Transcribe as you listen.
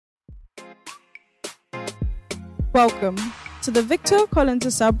Welcome to the Victor Collins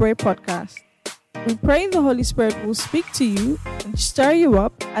Sabray podcast. We pray the Holy Spirit will speak to you and stir you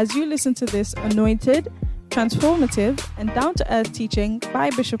up as you listen to this anointed, transformative, and down-to-earth teaching by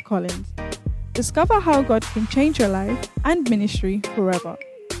Bishop Collins. Discover how God can change your life and ministry forever.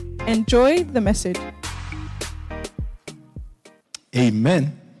 Enjoy the message.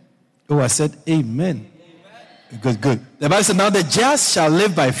 Amen. Oh, I said amen. Good. The Bible said, now the just shall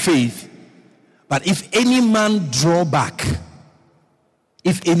live by faith, but if any man draw back,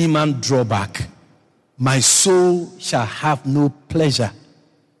 my soul shall have no pleasure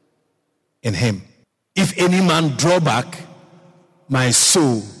in him. If any man draw back, my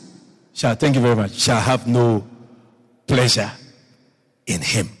soul shall have no pleasure in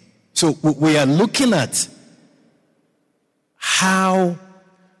him. So we are looking at how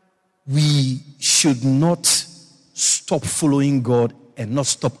we should not stop following God and not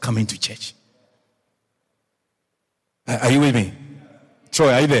stop coming to church. Are you with me?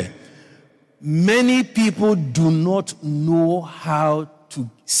 Troy, are you there? Many people do not know how to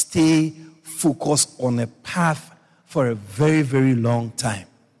stay focused on a path for a very, very long time.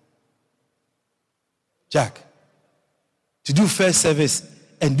 Jack, to do first service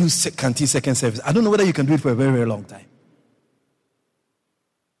and do canteen second service, I don't know whether you can do it for a very, very long time.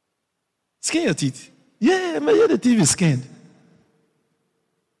 Skin your teeth. Yeah, the teeth is skinned.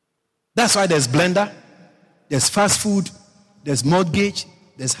 That's why there's blender, there's fast food, there's mortgage,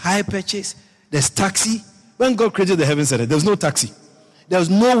 there's hire purchase, there's taxi. When God created the heavens and earth, there was no taxi. There was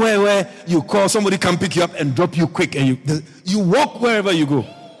nowhere where you call somebody come pick you up and drop you quick and you walk wherever you go.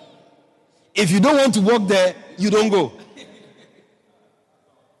 If you don't want to walk there, you don't go.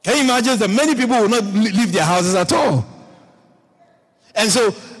 Can you imagine that many people will not leave their houses at all? And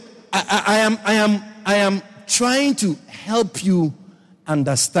so I am trying to help you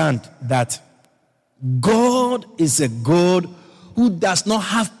understand that God is a God who does not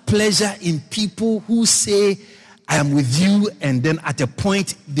have pleasure in people who say, I am with you, and then at a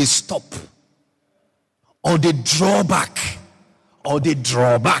point they stop. Or they draw back.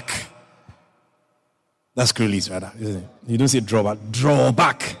 That's Curly's rather, isn't it? You don't say draw back. Draw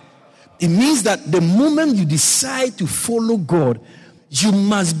back. It means that the moment you decide to follow God, you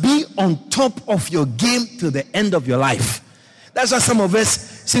must be on top of your game till the end of your life. That's why some of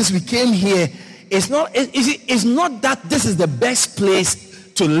us, since we came here, it's not that this is the best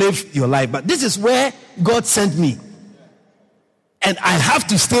place to live your life, but this is where God sent me. And I have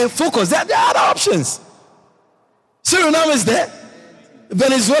to stay focused. There are other options. Suriname is there.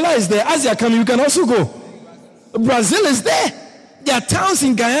 Venezuela is there. As you are coming, you can also go. Brazil is there. There are towns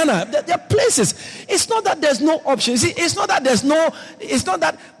in Guyana. There are places. It's not that there's no option. See, it's not that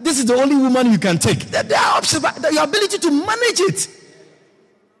this is the only woman you can take. There are options, but your ability to manage it.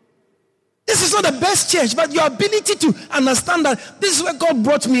 This is not the best church, but your ability to understand that this is where God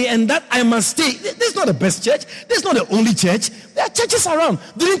brought me and that I must stay. This is not the best church. This is not the only church. There are churches around.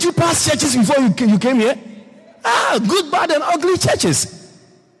 Didn't you pass churches before you came here? Good, bad, and ugly churches.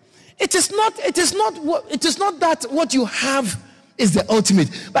 It is not that what you have is the ultimate,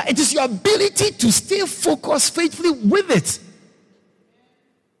 but it is your ability to stay focused faithfully with it.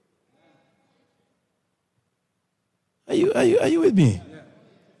 Are you with me?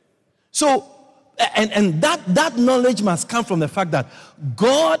 So, and that knowledge must come from the fact that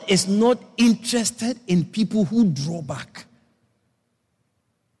God is not interested in people who draw back.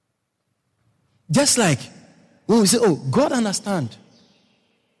 Just like when we say, oh, God understand.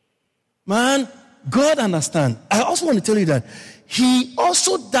 Man, God understand. I also want to tell you that He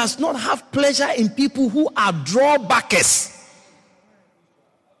also does not have pleasure in people who are drawbackers.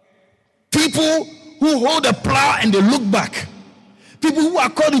 People who hold a plow and they look back. People who are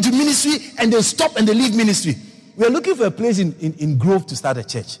called into ministry and they stop and they leave ministry. We are looking for a place in Grove to start a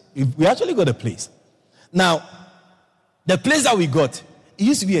church. We actually got a place. Now, the place that we got, it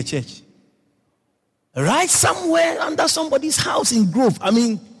used to be a church. Right somewhere under somebody's house in Grove. I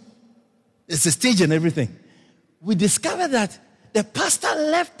mean, it's a stage and everything. We discovered that the pastor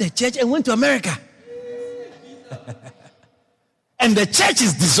left the church and went to America. And the church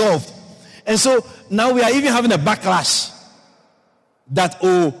is dissolved. And so now we are even having a backlash.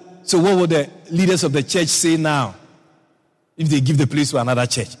 So what will the leaders of the church say now if they give the place to another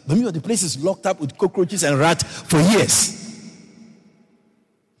church? But the place is locked up with cockroaches and rats for years.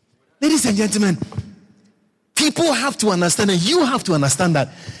 Ladies and gentlemen, people have to understand, and you have to understand that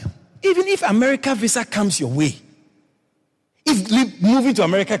even if America visa comes your way, if moving to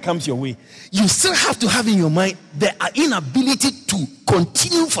America comes your way, you still have to have in your mind the inability to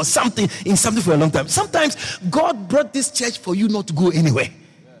continue for something for a long time. Sometimes God brought this church for you not to go anywhere.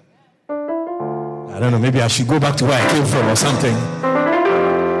 don't know, maybe I should go back to where I came from or something.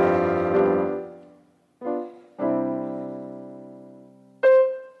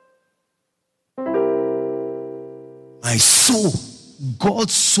 My soul,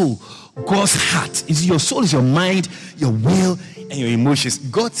 God's heart. Is your soul is your mind, your will, and your emotions.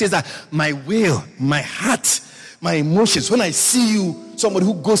 God says that my will, my heart, my emotions. When I see you, somebody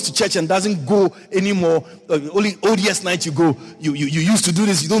who goes to church and doesn't go anymore, only ODS night you go, you used to do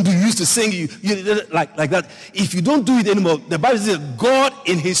this, you don't do, you used to sing, you like that. If you don't do it anymore, the Bible says God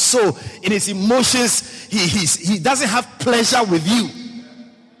in his soul, in his emotions, he doesn't have pleasure with you.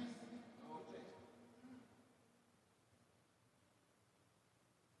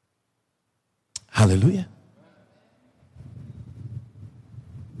 Hallelujah.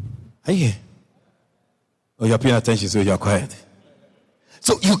 Are you here? Oh, you're paying attention, so you're quiet.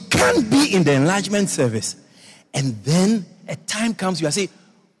 So you can't be in the enlargement service, and then a time comes, you are saying,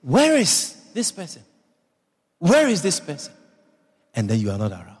 where is this person? Where is this person? And then you are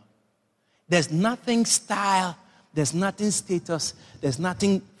not around. There's nothing style, there's nothing status, there's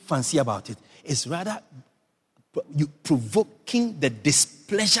nothing fancy about it. It's rather you provoking the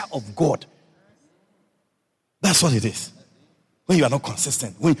displeasure of God. That's what it is. When you are not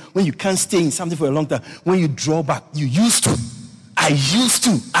consistent, when you can't stay in something for a long time, when you draw back, I used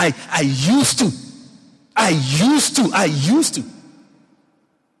to.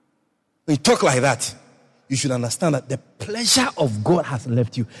 When you talk like that, you should understand that the pleasure of God has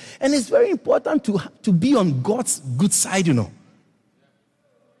left you. And it's very important to be on God's good side, you know.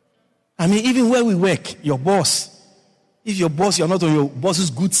 I mean, even where we work, your boss, if your boss, you're not on your boss's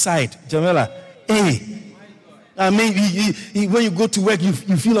good side, Jamila, hey, I mean, when you go to work, you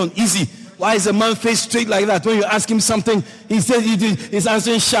feel uneasy. Why is a man face straight like that? When you ask him something, he says he's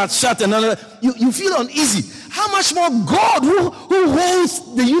answering shut, another. You feel uneasy. How much more God who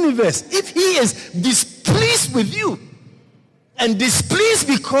holds the universe, if he is displeased with you, and displeased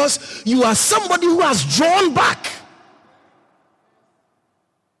because you are somebody who has drawn back.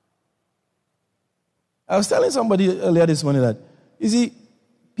 I was telling somebody earlier this morning that, you see,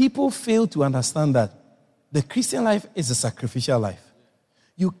 people fail to understand that the Christian life is a sacrificial life.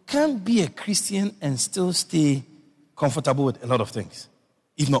 You can't be a Christian and still stay comfortable with a lot of things,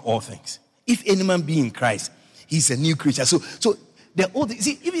 if not all things. If any man be in Christ, he's a new creature. So the old,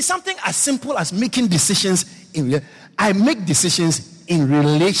 see, if it's something as simple as making decisions I make decisions in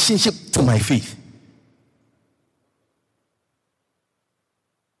relationship to my faith.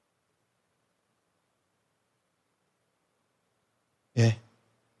 Yeah.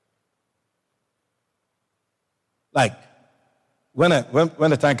 Like, when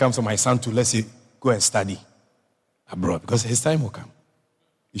the time comes for my son to, let's say, go and study abroad, because his time will come.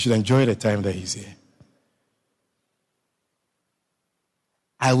 You should enjoy the time that he's here.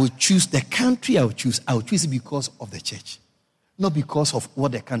 I will choose the country I will choose it because of the church, not because of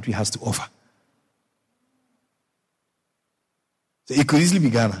what the country has to offer. So it could easily be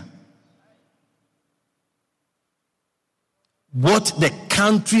Ghana. What the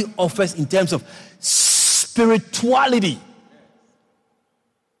country offers in terms of spirituality.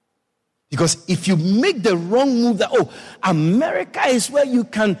 Because if you make the wrong move that, America is where you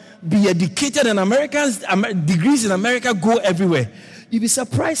can be educated and degrees in America go everywhere, you'll be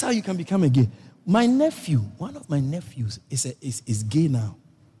surprised how you can become a gay. My nephew, one of my nephews is gay now.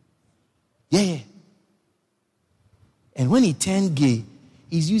 Yeah. And when he turned gay,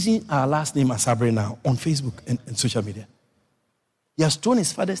 he's using our last name Asabre now on Facebook and social media. He has thrown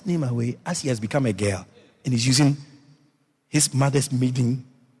his father's name away as he has become a girl. And he's using his mother's maiden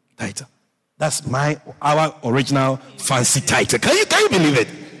title. That's our original fancy title. Can you believe it?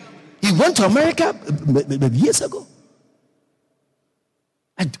 He went to America years ago.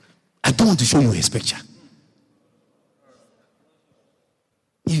 I don't want to show you his picture.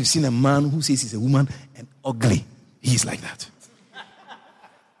 If you've seen a man who says he's a woman and ugly, he's like that.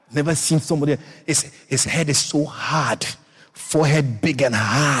 Never seen somebody, his head is so hard, forehead big and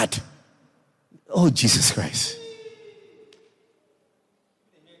hard. Oh, Jesus Christ.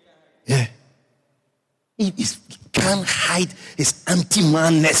 Yeah. He can't hide his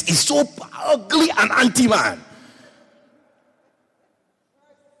anti-manness. He's so ugly an anti-man.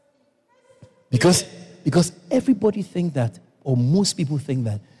 Because everybody think that, or most people think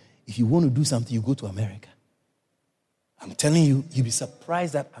that, if you want to do something, you go to America. I'm telling you, you'll be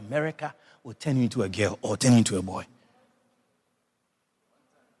surprised that America will turn you into a girl or turn you into a boy.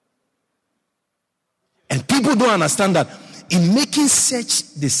 And people don't understand that in making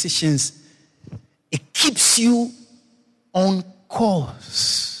such decisions, it keeps you on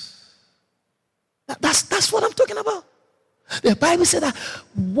course. That's what I'm talking about. The Bible said that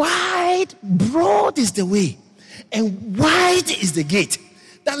broad is the way, and wide is the gate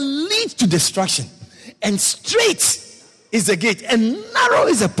that leads to destruction, and straight is the gate, and narrow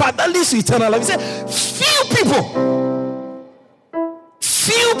is the path that leads to eternal life. He said, few people.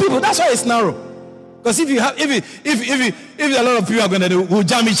 That's why it's narrow. Because if a lot of people are going to will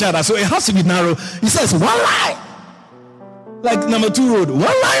jam each other, so it has to be narrow. He says one line, like number 2 road, one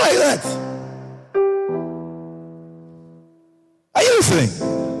line like that. Are you listening?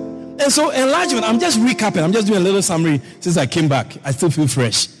 And so enlargement, I'm just recapping. I'm just doing a little summary since I came back. I still feel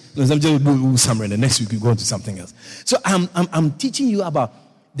fresh. I'm just doing a summary. The next week we go on to something else. So I'm teaching you about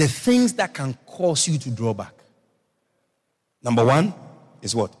the things that can cause you to draw back. Number 1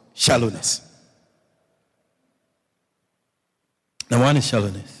 is what? Shallowness. Number 1 is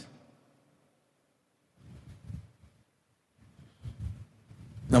shallowness.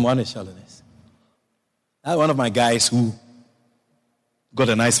 Number 1 is shallowness. I had one of my guys who got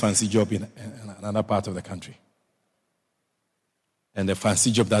a nice fancy job in another part of the country. And the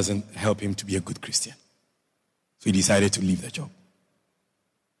fancy job doesn't help him to be a good Christian. So he decided to leave the job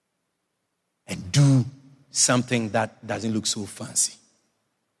and do something that doesn't look so fancy.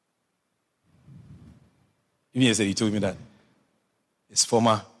 Even yesterday he told me that his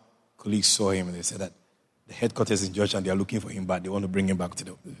former colleagues saw him and they said that the headquarters in Georgia and they are looking for him, but they want to bring him back to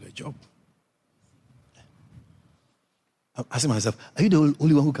the job. I'm asking myself, are you the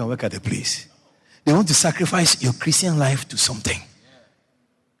only one who can work at the place? They want to sacrifice your Christian life to something.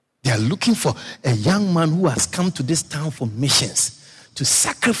 They are looking for a young man who has come to this town for missions, to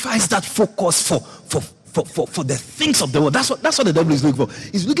sacrifice that focus for the things of the world. That's what the devil is looking for.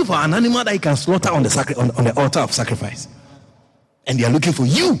 He's looking for an animal that he can slaughter on the altar of sacrifice. And they are looking for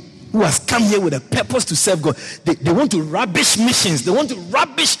you, who has come here with a purpose to serve God. They want to rubbish missions. They want to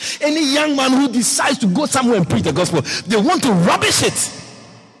rubbish any young man who decides to go somewhere and preach the gospel. They want to rubbish it.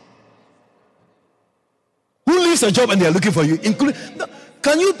 Who leaves a job and they are looking for you?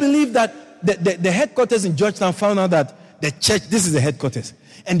 Can you believe that the headquarters in Georgetown found out that the church, this is the headquarters,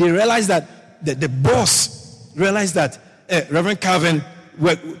 and they realized that the boss realized that Reverend Calvin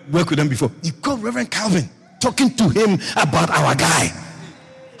worked with them before. He called Reverend Calvin, talking to him about our guy.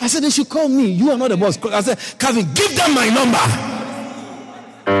 I said, they should call me. You are not the boss. I said, Calvin, give them my number.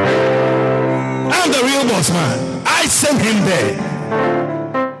 I'm the real boss, man. I sent him there.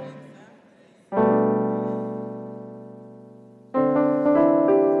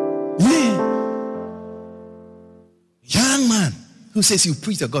 Who says you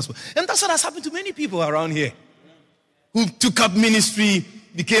preach the gospel. And that's what has happened to many people around here who took up ministry,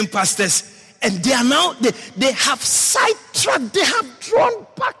 became pastors, and they are now, they have sidetracked, they have drawn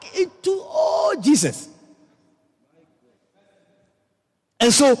back into, Jesus.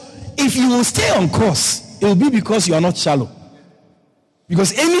 And so, if you will stay on course, it will be because you are not shallow.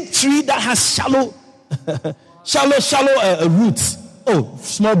 Because any tree that has shallow roots,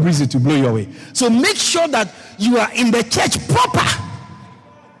 small breeze to blow you away. So make sure that you are in the church proper.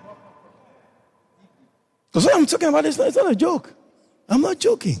 Because what I'm talking about is it's not a joke. I'm not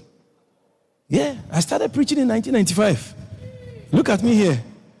joking. Yeah, I started preaching in 1995. Look at me here.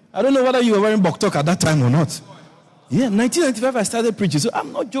 I don't know whether you were wearing boktok at that time or not. Yeah, 1995 I started preaching. So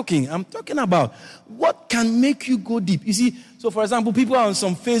I'm not joking. I'm talking about what can make you go deep. You see, so for example, people are on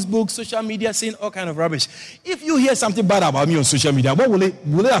some Facebook, social media saying all kind of rubbish. If you hear something bad about me on social media, what will it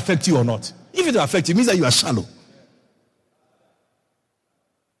affect you or not? If it will affect you, it means that you are shallow.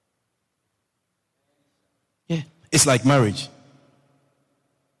 Yeah, it's like marriage.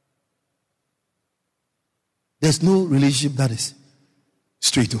 There's no relationship that is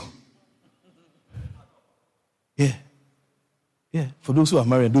straight. Yeah. Yeah. For those who are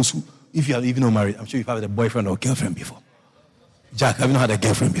married, those who, if you are even not married, I'm sure you've had a boyfriend or girlfriend before. Jack, have you not had a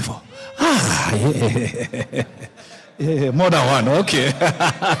girlfriend before? Yeah. Yeah, more than one. Okay.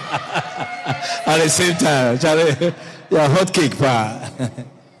 At the same time, Charlie, you're a hot cake, pa.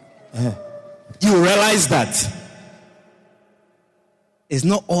 You realize that it's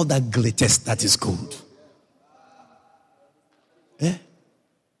not all that glitters that is gold. Yeah?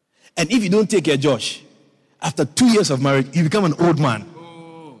 And if you don't take care, Josh, after 2 years of marriage, you become an old man.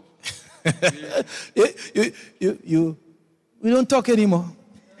 We don't talk anymore.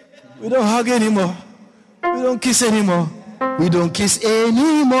 We don't hug anymore. We don't kiss anymore. We don't kiss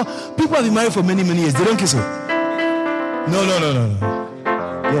anymore. People have been married for many, many years. They don't kiss her. No.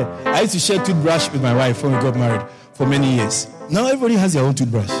 Yeah, I used to share toothbrush with my wife when we got married for many years. Now everybody has their own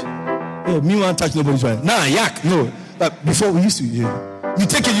toothbrush. Yeah, me won't touch nobody's one. Nah, yak, no. But before we used to, yeah. You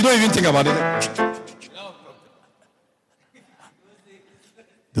take it, you don't even think about it.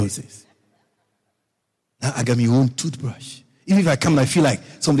 Those days. Now I got my own toothbrush. Even if I come and I feel like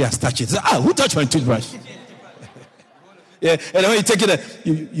somebody has touched it. Say, who touched my toothbrush? Yeah, and when you take it,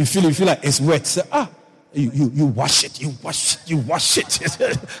 you feel like it's wet. Say, you wash it.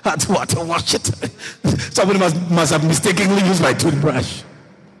 Hot water, wash it. Somebody must have mistakenly used my toothbrush.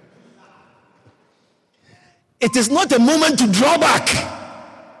 It is not a moment to draw back.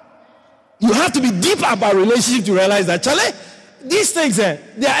 You have to be deep about relationship to realize that, Charlie, these things, they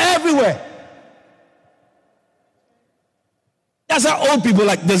are everywhere. That's how old people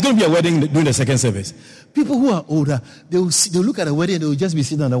like. There's going to be a wedding during the second service. People who are older, they'll look at a wedding and they'll just be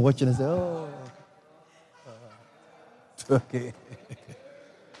sitting and watching and say, oh, okay.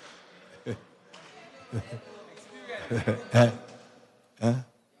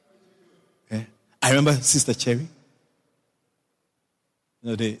 I remember Sister Cherry.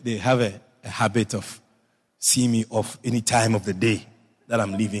 They have a habit of seeing me off any time of the day that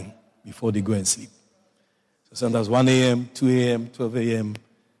I'm leaving before they go and sleep. So sometimes 1 a.m., 2 a.m., 12 a.m.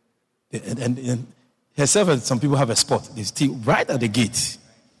 And herself and some people have a spot. They stay right at the gate.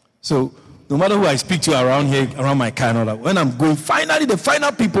 So no matter who I speak to around here, around my car and all that, when I'm going, finally the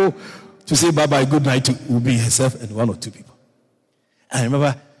final people to say bye-bye, good night to will be herself and 1 or 2 people. And I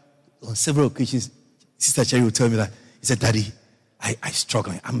remember on several occasions, Sister Cherry would tell me that, he said, Daddy, I'm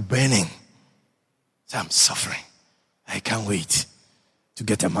struggling. I'm burning. So I'm suffering. I can't wait to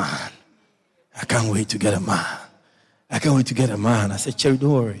get a man. I can't wait to get a man. I can't wait to get a man. I said, Cherry,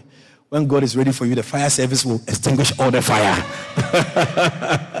 don't worry. When God is ready for you, the fire service will extinguish all the fire.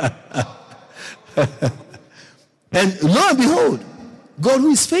 And lo and behold, God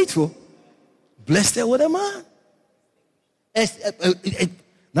who is faithful blessed her with a man.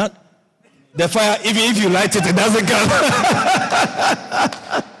 Not the fire, even if you light it, it doesn't come.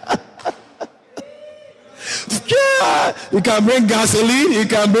 Yeah, you can bring gasoline, you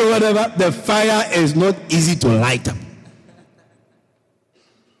can bring whatever. The fire is not easy to light up.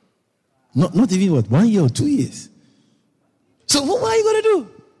 Not even 1 year or 2 years. So what are you going to do?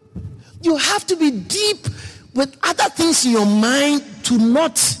 You have to be deep with other things in your mind to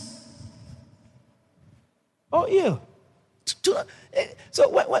not. Oh yeah. So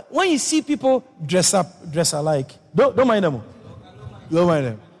when you see people dress alike, don't mind them. Don't mind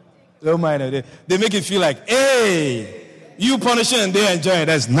them. Don't mind them. They make you feel like, hey, you punish it and they enjoy it.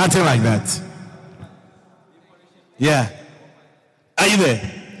 There's nothing like that. Yeah. Are you there?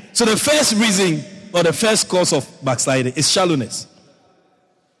 So the first reason or the first cause of backsliding is shallowness.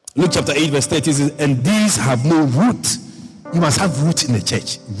 Luke chapter 8 verse 30 says, and these have no root. You must have root in the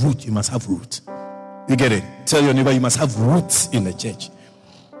church. Root, you must have root. You get it? Tell your neighbor you must have roots in the church.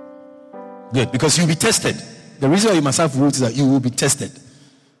 Good, because you'll be tested. The reason why you must have roots is that you will be tested.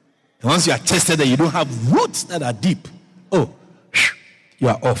 And once you are tested that you don't have roots that are deep, you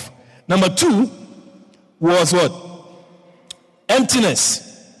are off. Number 2 was what? Emptiness.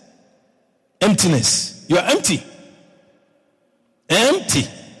 Emptiness. You are empty. Empty.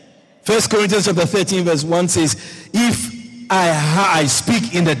 1 Corinthians chapter 13 verse 1 says, if I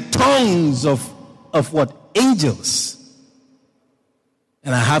speak in the tongues of what? Angels.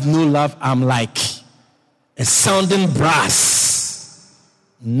 And I have no love, I'm like a sounding brass.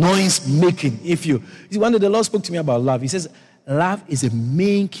 Noise making. One day the Lord spoke to me about love. He says, love is a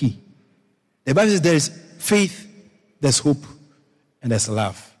main key. The Bible says there is faith, there's hope, and there's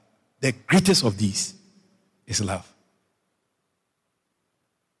love. The greatest of these is love.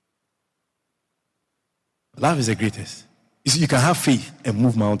 Love is the greatest. You can have faith and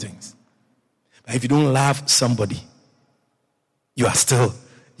move mountains. But if you don't love somebody, you are still,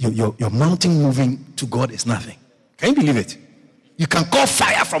 your mountain moving to God is nothing. Can you believe it? You can call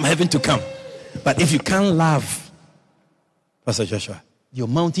fire from heaven to come. But if you can't love, Pastor Joshua, your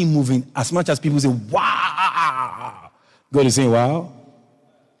mountain moving, as much as people say, wow, God is saying, wow.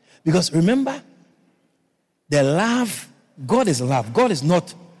 Because remember, the love, God is love. God is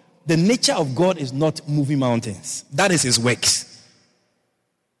not, the nature of God is not moving mountains. That is his works.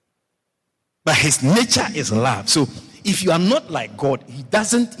 But his nature is love. So if you are not like God, he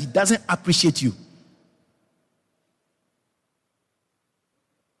doesn't appreciate you.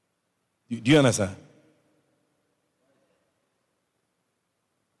 Do you understand?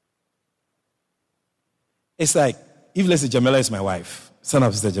 It's like, if let's say Jamila is my wife, son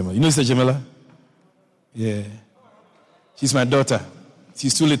of Sister Jamila. You know Sister Jamila? Yeah. She's my daughter.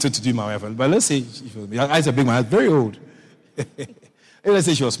 She's too little to do my wife. But let's say, her eyes are big, my eyes very old. Let's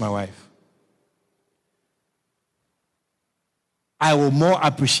say she was my wife. I will more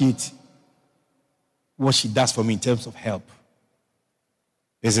appreciate what she does for me in terms of help.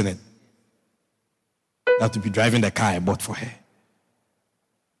 Isn't it? Not to be driving the car I bought for her.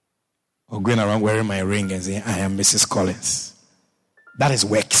 or going around wearing my ring and saying, I am Mrs. Collins. That is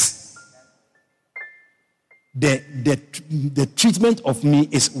works. The treatment of me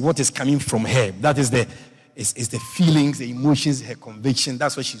is what is coming from her. That is the feelings, the emotions, her conviction.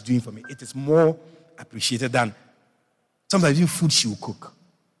 That's what she's doing for me. It is more appreciated than sometimes even food she will cook.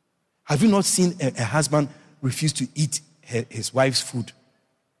 Have you not seen a husband refuse to eat his wife's food,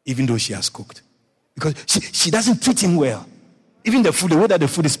 even though she has cooked? Because she doesn't treat him well. Even the food, the way that the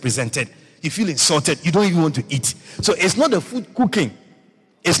food is presented, you feel insulted. You don't even want to eat. So it's not the food cooking.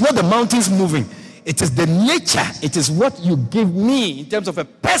 It's not the mountains moving. It is the nature. It is what you give me in terms of a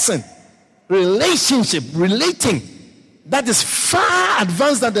person, relationship, relating. That is far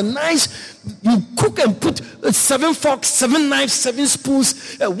advanced than the nice. You cook and put 7 forks, 7 knives, 7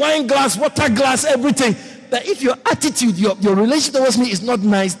 spoons, a wine glass, water glass, everything. That if your attitude, your relation towards me is not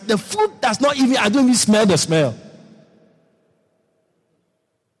nice, the food does not even, I don't even smell the smell.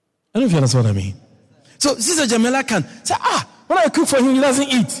 I don't know if you understand what I mean. So Sister Jamila can say, when I cook for him, he doesn't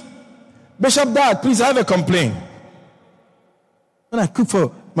eat. Bishop Dad, please, I have a complaint. When I cook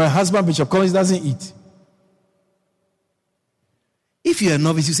for my husband, Bishop Collins, he doesn't eat. If you're a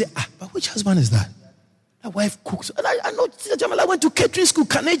novice, you say, but which husband is that? That wife cooks. And I know Sister Jamila went to catering school,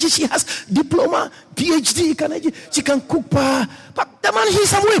 Carnegie. She has diploma, PhD, Carnegie. She can cook, but the man, he's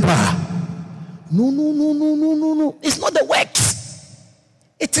somewhere, No. It's not the works.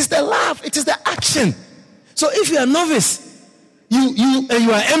 It is the love. It is the action. So if you're a novice,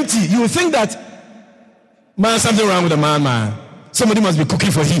 you are empty, you will think that, something wrong with the man. Somebody must be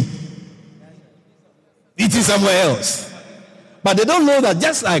cooking for him. Eating somewhere else. But they don't know that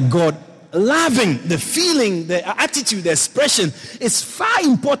just like God, loving, the feeling, the attitude, the expression is far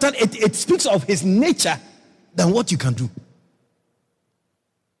important. It speaks of his nature than what you can do.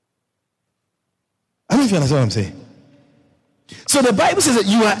 I don't know if you understand what I'm saying. So the Bible says that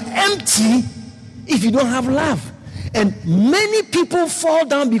you are empty if you don't have love. And many people fall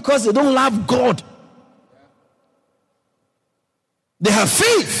down because they don't love God. They have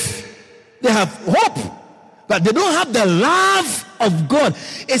faith. They have hope. But they don't have the love of God.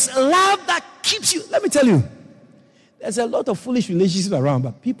 It's love that keeps you. Let me tell you. There's a lot of foolish relationships around,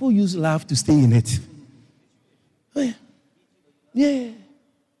 but people use love to stay in it. Oh, yeah. Yeah.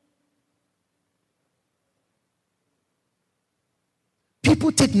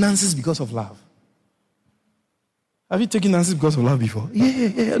 People take nonsense because of love. Have you taken nonsense because of love before?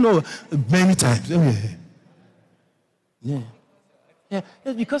 Yeah. No, many times. Oh, yeah.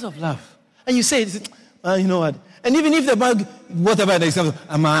 It's because of love. And you say, you know what? And even if the bag, whatever the example,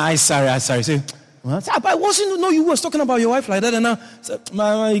 I'm sorry. Say, what? I wasn't know you was talking about your wife like that, and now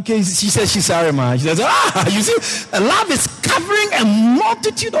she said she's sorry, man. She says, you see, love is covering a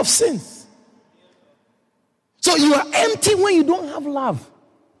multitude of sins. So you are empty when you don't have love.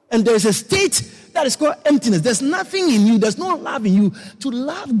 And there's a state that is called emptiness. There's nothing in you. There's no love in you. To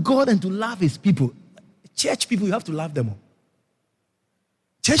love God and to love his people. Church people, you have to love them all.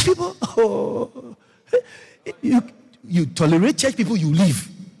 Church people, you tolerate church people, you leave.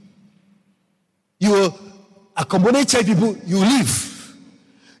 You accommodate church people, you leave.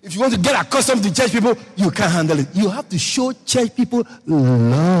 If you want to get accustomed to church people, you can't handle it. You have to show church people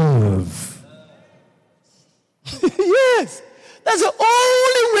love. Yes. That's the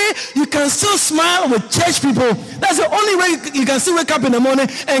only way you can still smile with church people. That's the only way you can still wake up in the morning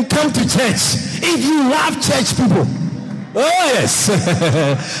and come to church. If you love church people. Oh yes.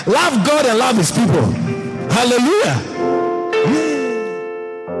 Love God and love his people. Hallelujah.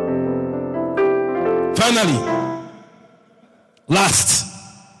 Finally, last.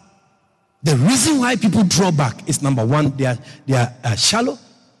 The reason why people draw back is number 1, they are shallow.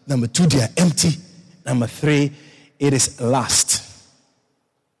 Number 2, they are empty. Number 3, it is lust.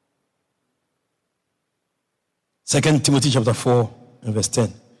 2 Timothy chapter 4 and verse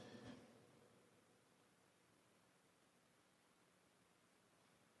 10.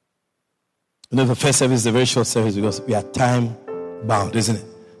 You know, the first service is a very short service because we are time bound, isn't it?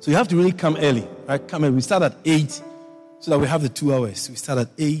 So you have to really come early, right? Come early. We start at 8 so that we have the 2 hours. We start at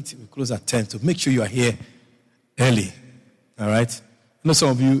 8, we close at 10. So make sure you are here early, all right? I know some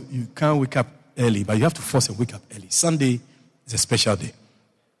of you can't wake up early, but you have to force and wake up early. Sunday is a special day.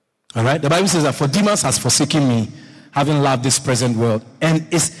 All right? The Bible says that for Demas has forsaken me, having loved this present world, and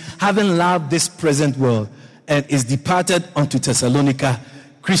is having loved this present world, and is departed unto Thessalonica,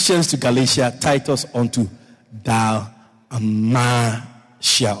 Christians to Galatia, Titus unto Dalmatia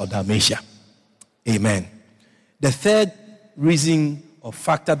or Dalmatia. Amen. The third reason or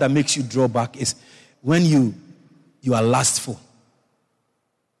factor that makes you draw back is when you are lustful.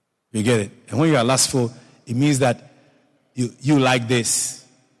 You get it? And when you are lustful, it means that you like this.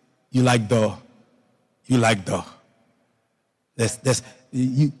 You like the.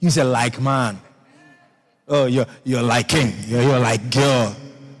 You say like man. Oh, you're liking. You're like girl.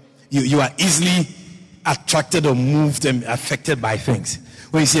 You are easily attracted or moved and affected by things.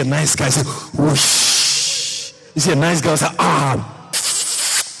 When you see a nice guy, say whoosh. You see a nice girl, say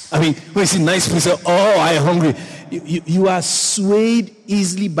I mean, when you see nice people, say oh, I am hungry. You are swayed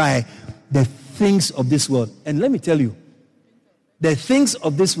easily by the things of this world. And let me tell you, the things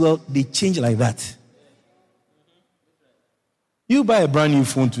of this world, they change like that. You buy a brand new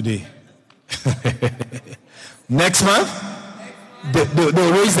phone today. Next month,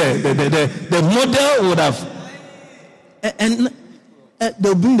 they'll raise the model would have, and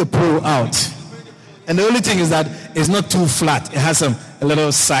they'll bring the Pro out. And the only thing is that it's not too flat. It has a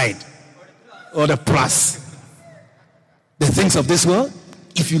little side or the plus. The things of this world,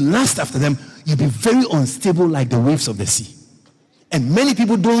 if you lust after them, you'll be very unstable like the waves of the sea. And many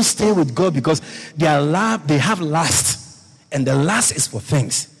people don't stay with God because they have lust. And the lust is for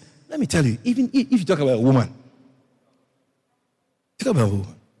things. Let me tell you, even if you talk about a woman,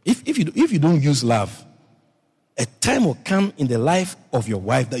 if you don't use love, a time will come in the life of your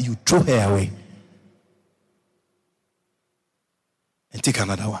wife that you throw her away and take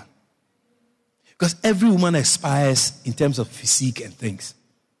another one. Because every woman aspires in terms of physique and things.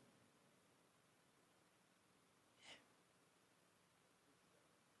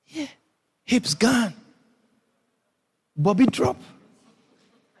 Yeah. Hips gone. Bobby drop.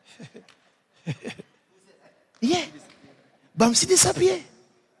 Yeah. Bamsi disappear.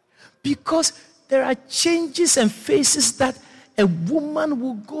 Because there are changes and phases that a woman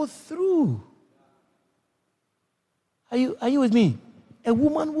will go through. Are you with me? A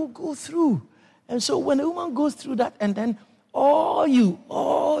woman will go through. And so when a woman goes through that and then all you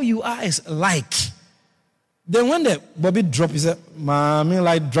are is like. Then when the Bobby drop, you say, "Mommy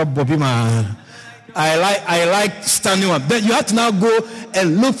like drop Bobby, man. I like standing up." Then you have to now go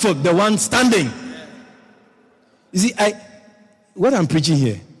and look for the one standing. You see, what I'm preaching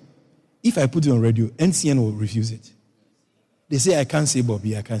here, if I put it on radio, NCN will refuse it. They say I can't say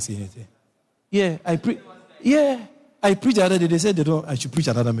Bobby, I can't say anything. Yeah, I preach the other day. They said I should preach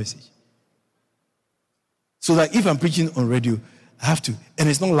another message. So that if I'm preaching on radio, I have to, and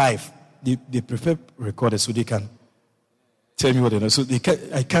it's not live. They prefer recorded so they can tell me what they know. So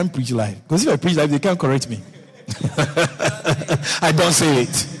I can't preach live. Because if I preach live, they can't correct me. I don't say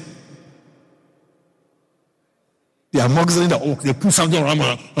it. They are mugging that, they put something around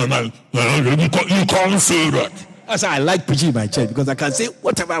you can't say that. That's why I like preaching in my church, because I can say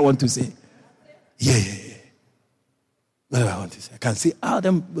whatever I want to say. Yeah. Whatever I want to say. I can say,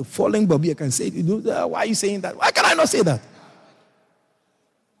 them falling Bobby, I can say, why are you saying that? Why can I not say that?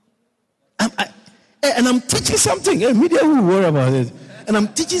 And I'm teaching something. Media will worry about it. And I'm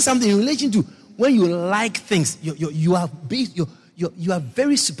teaching something in relation to when you like things. You are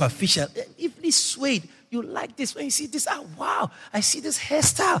very superficial. Evenly swayed. You like this. When you see this, wow, I see this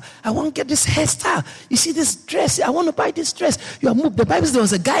hairstyle. I want to get this hairstyle. You see this dress. I want to buy this dress. You are moved. The Bible says there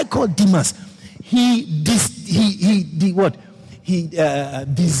was a guy called Demas. He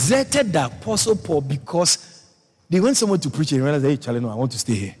deserted the Apostle Paul because they went somewhere to preach and realized, hey, Charlie, no, I want to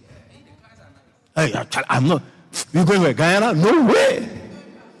stay here. I'm not. You going back, Guyana? No way.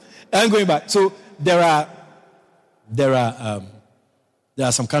 I'm going back. So there are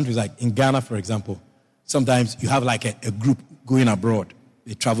some countries like in Ghana, for example. Sometimes you have like a group going abroad.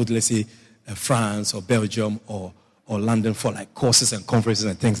 They travel to, let's say, France or Belgium or London for like courses and conferences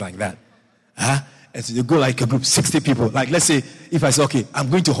and things like that. And so they go like a group, 60 people. Like let's say if I say, okay, I'm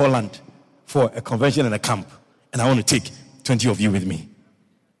going to Holland for a convention and a camp, and I want to take 20 of you with me.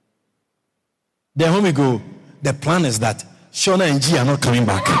 Then when we go, the plan is that Shona and G are not coming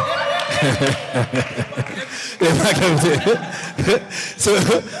back. So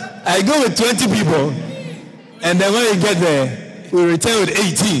I go with 20 people, and then when we get there, we return with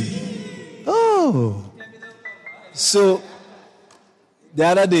 18. Oh. So the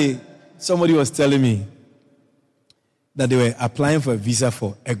other day, somebody was telling me that they were applying for a visa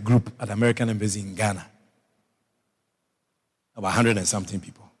for a group at the American Embassy in Ghana. About 100 and something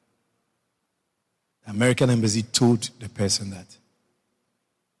people. The American Embassy told the person that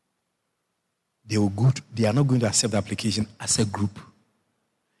they are not going to accept the application as a group.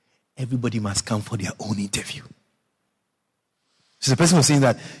 Everybody must come for their own interview. So the person was saying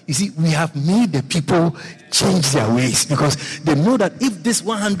that, you see, we have made the people change their ways because they know that if this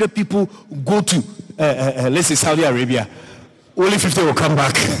 100 people go to, let's say, Saudi Arabia, only 50 will come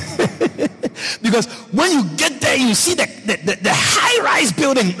back. Because when you get there, you see the high-rise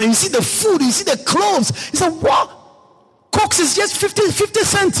building, and you see the food, you see the clothes. You say, what? Cokes is just 50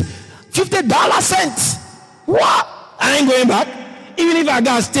 cents. $50. What? I ain't going back. Even if I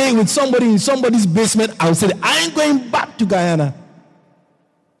gotta stay with somebody in somebody's basement, I'll say, I ain't going back to Guyana.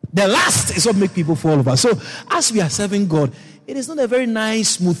 The last is what makes people fall over. So as we are serving God, it is not a very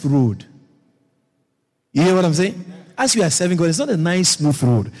nice, smooth road. You hear what I'm saying? As we are serving God, it's not a nice, smooth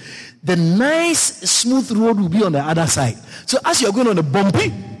road. The nice, smooth road will be on the other side. So as you're going on the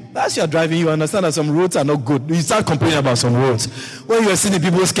bumpy, as you're driving, you understand that some roads are not good. You start complaining about some roads. When you're seeing the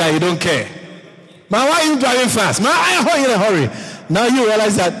people's car, you don't care. Man, why are you driving fast? Man, why are you in a hurry? Now you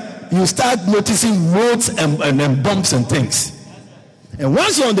realize that you start noticing roads and bumps and things. And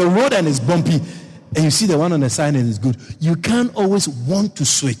once you're on the road and it's bumpy, and you see the one on the side and it's good, you can't always want to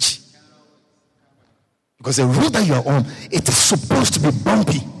switch. Because the road that you're on, it is supposed to be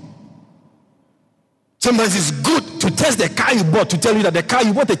bumpy. Sometimes it's good to test the car you bought to tell you that the car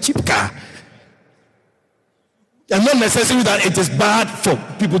you bought a cheap car. And not necessarily that it is bad for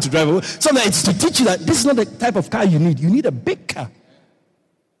people to drive away. Sometimes it's to teach you that this is not the type of car you need. You need a big car.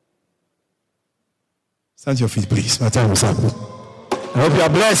 Stand to your feet, please. My time is up. I hope you are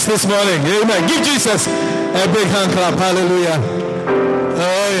blessed this morning. Amen. Give Jesus a big hand clap. Hallelujah.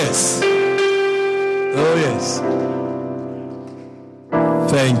 Oh, yes. Oh, yes.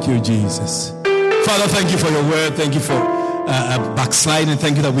 Thank you, Jesus. Father, thank you for your word. Thank you for backsliding.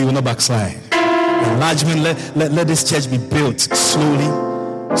 Thank you that we will not backslide. Enlargement, let this church be built slowly,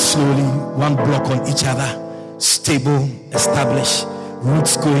 one block on each other, stable, established,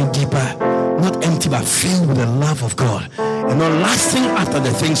 roots going deeper, not empty but filled with the love of God, and not lasting after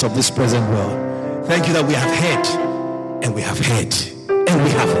the things of this present world. Thank you that we have heard, and we have heard, and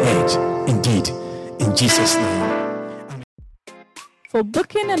we have heard, indeed, in Jesus' name. Amen. For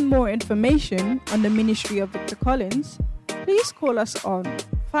booking and more information on the ministry of Victor Collins, please call us on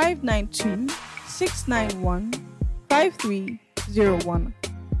 592-691-5301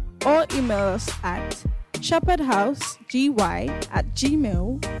 or email us at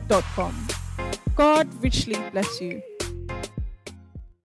shepherdhousegy@gmail.com. God richly bless you.